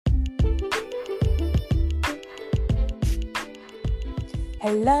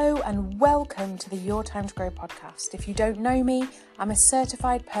Hello and welcome to the Your Time to Grow podcast. If you don't know me, I'm a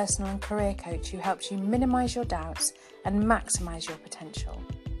certified personal and career coach who helps you minimise your doubts and maximise your potential.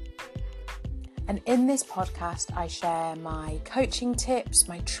 And in this podcast, I share my coaching tips,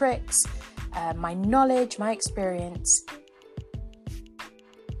 my tricks, my knowledge, my experience.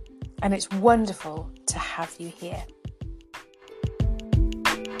 And it's wonderful to have you here.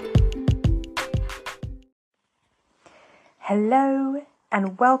 Hello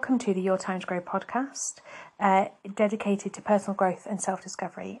and welcome to the Your Time to Grow podcast, dedicated to personal growth and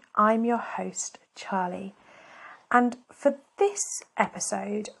self-discovery. I'm your host, Charlie. And for this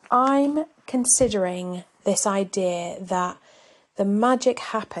episode, I'm considering this idea that the magic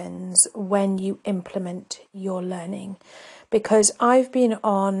happens when you implement your learning. Because I've been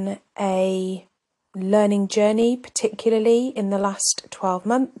on a learning journey, particularly in the last 12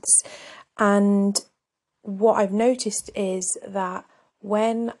 months. And what I've noticed is that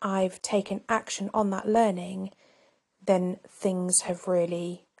when I've taken action on that learning, then things have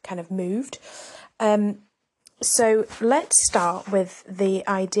really kind of moved. So let's start with the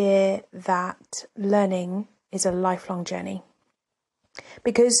idea that learning is a lifelong journey.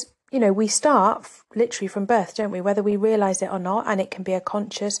 Because, you know, we start literally from birth, don't we? Whether we realise it or not, and it can be a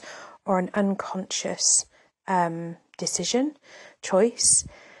conscious or an unconscious decision, choice.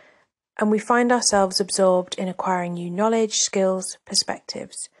 And we find ourselves absorbed in acquiring new knowledge, skills,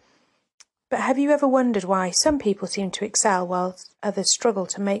 perspectives. But have you ever wondered why some people seem to excel while others struggle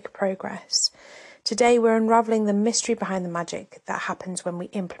to make progress? Today we're unraveling the mystery behind the magic that happens when we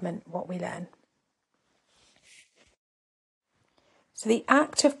implement what we learn. So the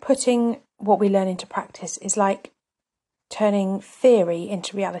act of putting what we learn into practice is like turning theory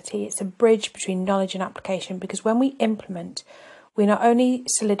into reality. It's a bridge between knowledge and application, because when we implement, we not only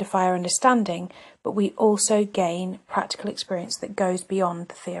solidify our understanding, but we also gain practical experience that goes beyond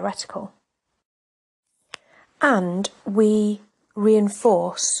the theoretical. And we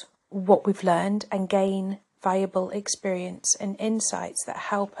reinforce what we've learned and gain valuable experience and insights that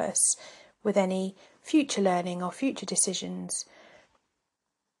help us with any future learning or future decisions.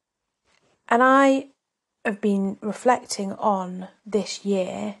 And I have been reflecting on this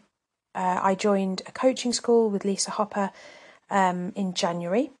year. I joined a coaching school with Lisa Hopper in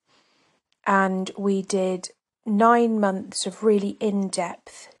January, and we did 9 months of really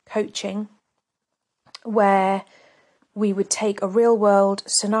in-depth coaching where we would take a real world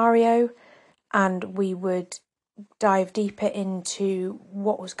scenario and we would dive deeper into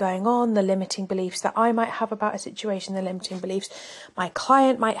what was going on, the limiting beliefs that I might have about a situation, the limiting beliefs my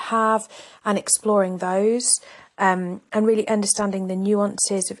client might have, and exploring those and really understanding the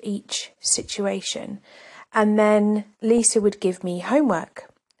nuances of each situation. And then Lisa would give me homework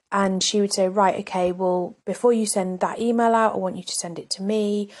and she would say, right, okay, well, before you send that email out, I want you to send it to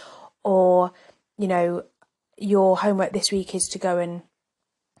me. Or, you know, your homework this week is to go and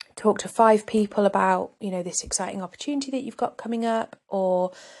talk to 5 people about, you know, this exciting opportunity that you've got coming up.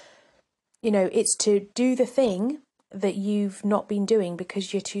 Or, you know, it's to do the thing that you've not been doing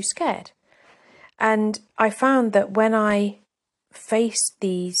because you're too scared. And I found that when I faced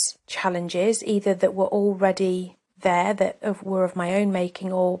these challenges, either that were already there, that were of my own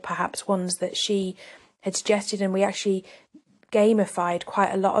making, or perhaps ones that she had suggested, and we actually gamified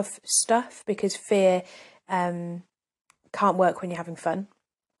quite a lot of stuff, because fear can't work when you're having fun.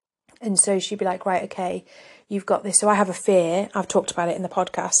 And so she'd be like, right, okay, you've got this. So I have a fear. I've talked about it in the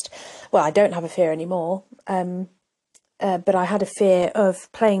podcast. Well, I don't have a fear anymore. But I had a fear of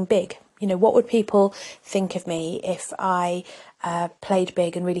playing big. You know, what would people think of me if I played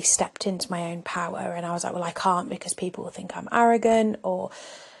big and really stepped into my own power? And I was like, well, I can't, because people will think I'm arrogant, or,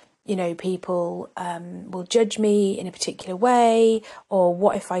 you know, people will judge me in a particular way. Or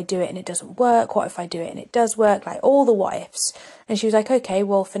what if I do it and it doesn't work? What if I do it and it does work? Like all the what ifs. And she was like, okay,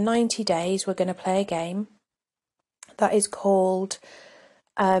 well, for 90 days, we're going to play a game that is called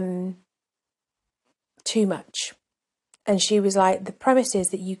Too Much. And she was like, the premise is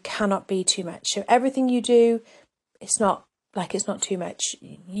that you cannot be too much. So everything you do, it's not too much.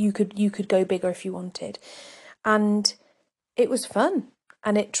 You could go bigger if you wanted. And it was fun.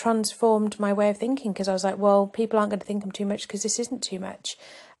 And it transformed my way of thinking, because I was like, well, people aren't going to think I'm too much because this isn't too much.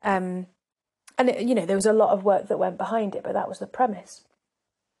 And it, you know, there was a lot of work that went behind it, but that was the premise.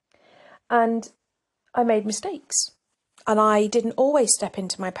 And I made mistakes. And I didn't always step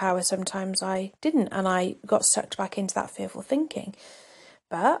into my power. Sometimes I didn't. And I got sucked back into that fearful thinking.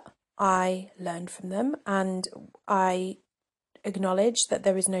 But I learned from them, and I acknowledged that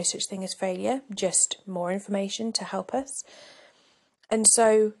there is no such thing as failure, just more information to help us. And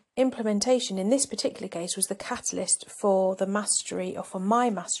so implementation in this particular case was the catalyst for the mastery, or for my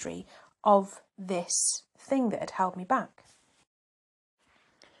mastery, of this thing that had held me back.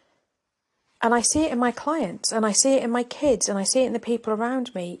 And I see it in my clients, and I see it in my kids, and I see it in the people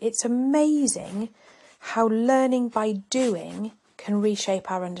around me. It's amazing how learning by doing can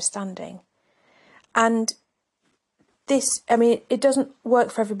reshape our understanding. And this, I mean, it doesn't work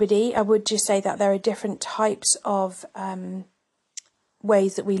for everybody. I would just say that there are different types of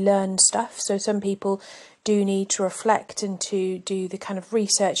ways that we learn stuff. So some people do need to reflect and to do the kind of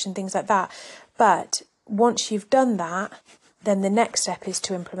research and things like that. But once you've done that, then the next step is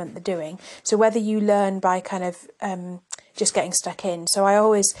to implement the doing. So whether you learn by kind of just getting stuck in. So I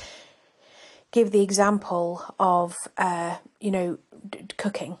always give the example of,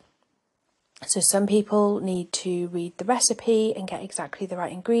 cooking. So some people need to read the recipe and get exactly the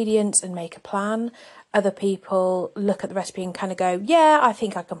right ingredients and make a plan. Other people look at the recipe and kind of go, yeah, I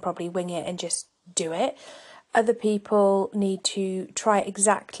think I can probably wing it and just do it. Other people need to try it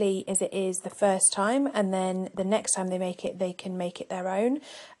exactly as it is the first time, and then the next time they make it, they can make it their own.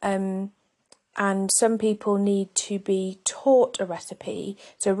 And some people need to be taught a recipe.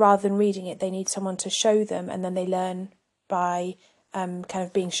 So rather than reading it, they need someone to show them, and then they learn by kind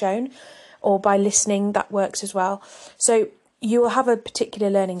of being shown, or by listening. That works as well. So you will have a particular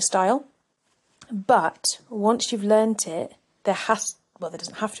learning style, but once you've learnt it, there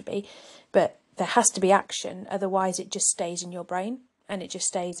doesn't have to be, but there has to be action. Otherwise it just stays in your brain and it just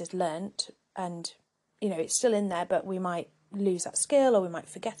stays as learnt, and it's still in there, but we might lose that skill, or we might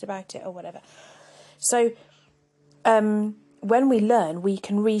forget about it, or whatever. So when we learn, we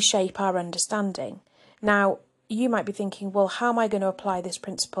can reshape our understanding. Now, you might be thinking, well, how am I going to apply this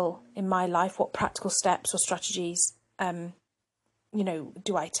principle in my life? What practical steps or strategies, do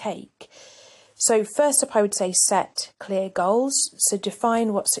I take? So first up, I would say set clear goals. So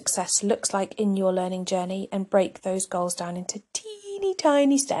define what success looks like in your learning journey and break those goals down into teeny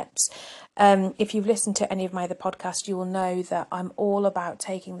tiny steps. If you've listened to any of my other podcasts, you will know that I'm all about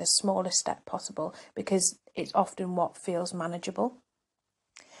taking the smallest step possible, because it's often what feels manageable.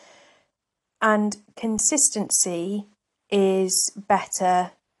 And consistency is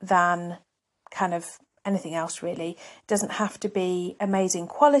better than kind of anything else, really. It doesn't have to be amazing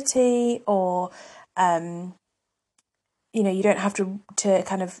quality, or you don't have to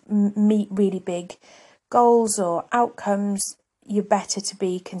kind of meet really big goals or outcomes. You're better to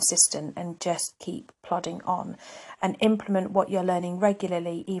be consistent and just keep plodding on and implement what you're learning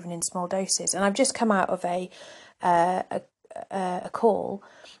regularly, even in small doses. And I've just come out of a call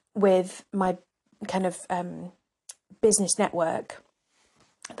with my kind of business network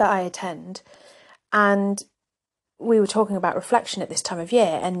that I attend, and we were talking about reflection at this time of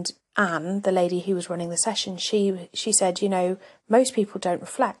year, and Anne, the lady who was running the session, she said, most people don't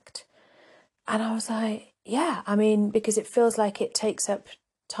reflect. And I was like, yeah, I mean, because it feels like it takes up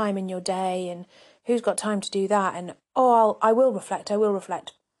time in your day, and who's got time to do that? And I will reflect,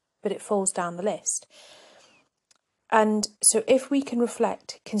 but it falls down the list. And so if we can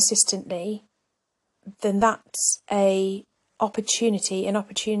reflect consistently, then that's an opportunity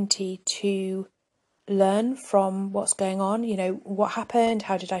to learn from what's going on. What happened?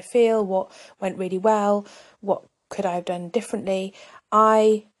 How did I feel? What went really well? What could I have done differently?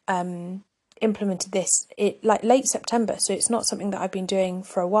 I implemented this late September, so it's not something that I've been doing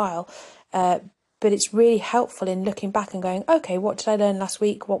for a while, but it's really helpful in looking back and going, okay, what did I learn last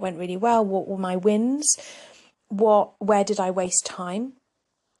week? What went really well? What were my wins? Where did I waste time?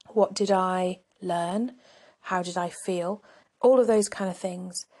 What did I learn? How did I feel? All of those kind of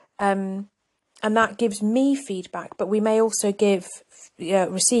things. And that gives me feedback, but we may also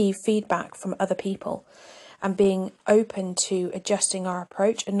receive feedback from other people, and being open to adjusting our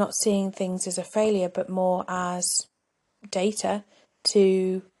approach and not seeing things as a failure, but more as data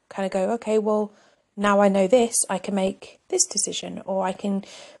to kind of go, okay, well, now I know this, I can make this decision, or I can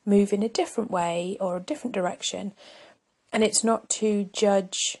move in a different way or a different direction. And it's not to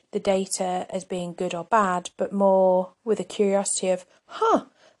judge the data as being good or bad, but more with a curiosity of,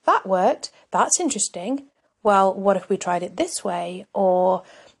 that worked, that's interesting. Well, what if we tried it this way? Or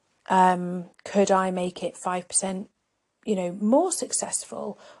could I make it 5%, more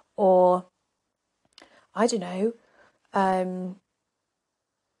successful? Or, I don't know, I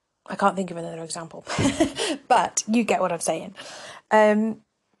can't think of another example, but you get what I'm saying. And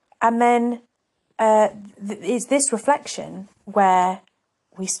then is this reflection where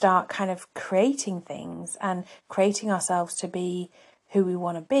we start kind of creating things and creating ourselves to be who we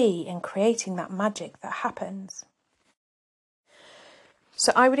want to be, and creating that magic that happens.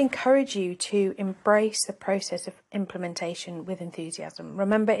 So I would encourage you to embrace the process of implementation with enthusiasm.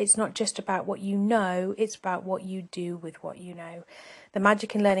 Remember, it's not just about what you know, it's about what you do with what you know. The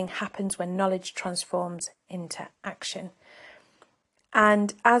magic in learning happens when knowledge transforms into action.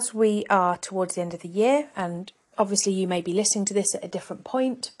 And as we are towards the end of the year, and obviously you may be listening to this at a different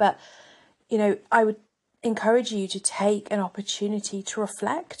point, but I would encourage you to take an opportunity to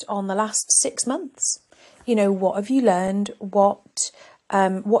reflect on the last 6 months. What have you learned? What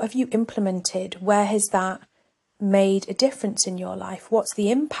have you implemented? Where has that made a difference in your life? What's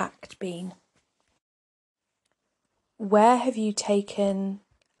the impact been? Where have you taken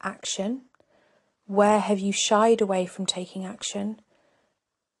action? Where have you shied away from taking action?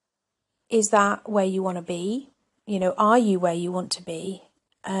 Is that where you want to be? Are you where you want to be?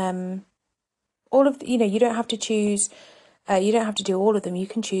 All of you don't have to choose. You don't have to do all of them. You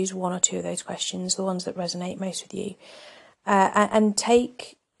can choose one or two of those questions, the ones that resonate most with you, and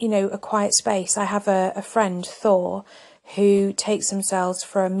take a quiet space. I have a friend, Thor, who takes themselves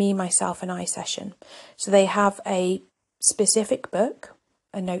for a me, myself, and I session. So they have a specific book,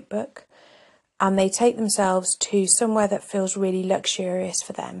 a notebook, and they take themselves to somewhere that feels really luxurious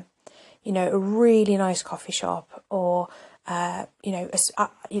for them. A really nice coffee shop, or I'm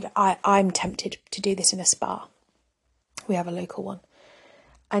tempted to do this in a spa. We have a local one.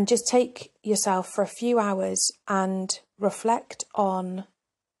 And just take yourself for a few hours and reflect on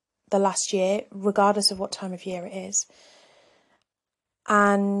the last year, regardless of what time of year it is,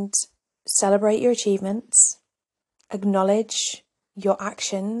 and celebrate your achievements, acknowledge your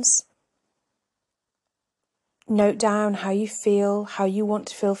actions, note down how you feel, how you want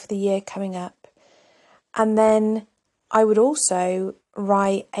to feel for the year coming up. And then I would also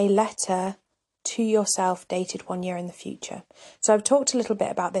write a letter to yourself dated 1 year in the future. So I've talked a little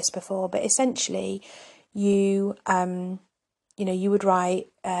bit about this before, but essentially you would write,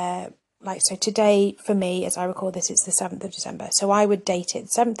 so today for me, as I record this, it's the 7th of December. So I would date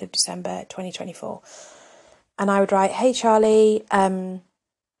it 7th of December, 2024. And I would write, "Hey, Charlie, I'm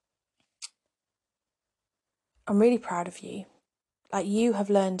really proud of you. You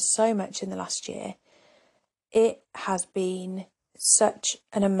have learned so much in the last year. It has been such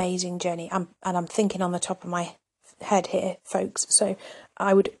an amazing journey." And I'm thinking on the top of my head here, folks, so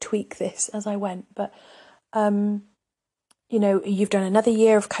I would tweak this as I went. But, you've done another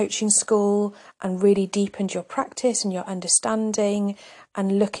year of coaching school and really deepened your practice and your understanding,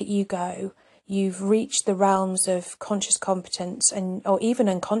 and look at you go. You've reached the realms of conscious competence or even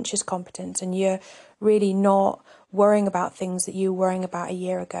unconscious competence, and you're really not worrying about things that you were worrying about a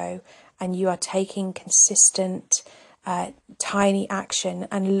year ago, and you are taking consistent, tiny action,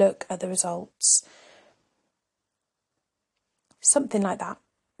 and look at the results. Something like that.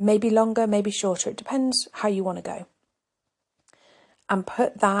 Maybe longer, maybe shorter. It depends how you want to go. And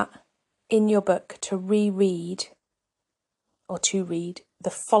put that in your book to reread or to read the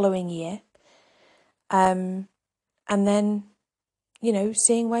following year. And then,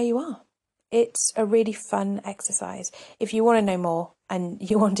 seeing where you are. It's a really fun exercise. If you want to know more and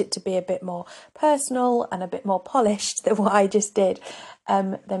you want it to be a bit more personal and a bit more polished than what I just did,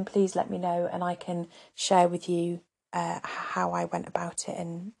 then please let me know, and I can share with you how I went about it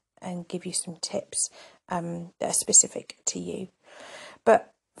and give you some tips that are specific to you.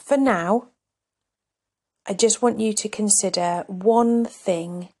 But for now, I just want you to consider one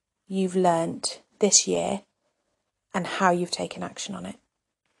thing you've learnt this year and how you've taken action on it.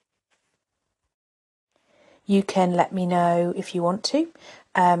 You can let me know if you want to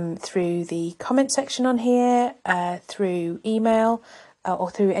through the comment section on here, through email,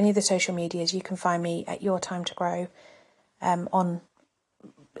 or through any of the social medias. You can find me at Your Time to Grow on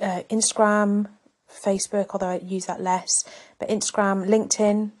Instagram, Facebook, although I use that less, but Instagram,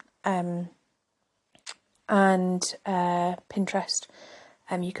 LinkedIn, and Pinterest.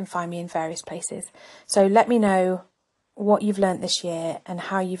 You can find me in various places. So let me know what you've learnt this year and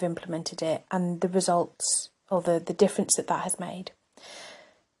how you've implemented it, and the results or the difference that has made.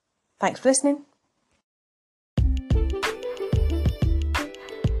 Thanks for listening.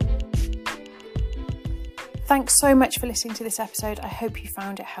 Thanks so much for listening to this episode. I hope you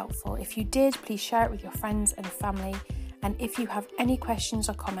found it helpful. If you did, please share it with your friends and family. And if you have any questions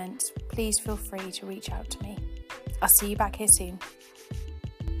or comments, please feel free to reach out to me. I'll see you back here soon.